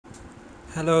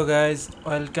Hello guys,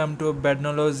 welcome to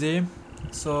Badnology.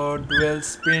 So dual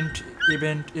sprint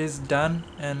event is done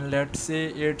and let's see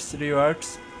its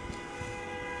rewards.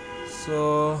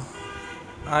 So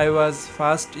I was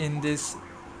first in this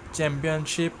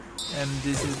championship and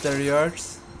this is the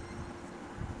rewards.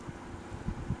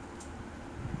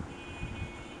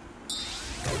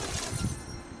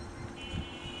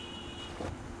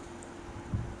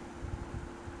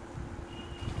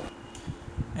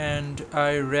 And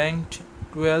I ranked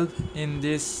 12 in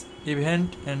this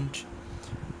event and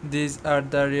these are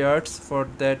the rewards for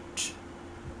that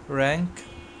rank.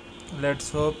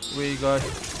 Let's hope we got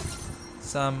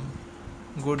some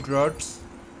good rods.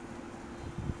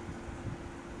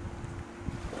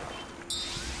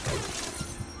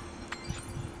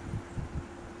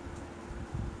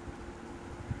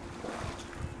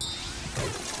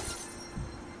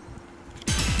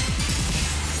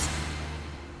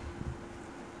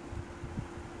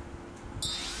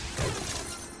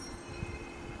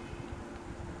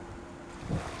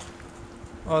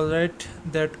 Alright,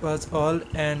 that was all,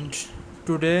 and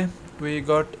today we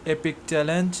got epic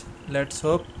challenge. Let's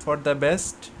hope for the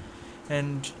best.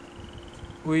 And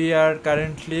we are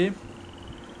currently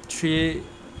 3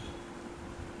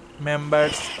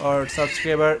 members or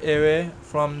subscriber away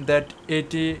from that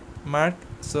 80 mark.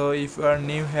 So if you are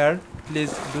new here,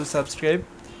 please do subscribe.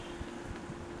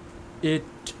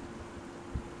 It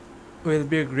will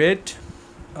be great.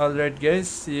 Alright guys,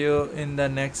 see you in the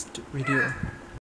next video.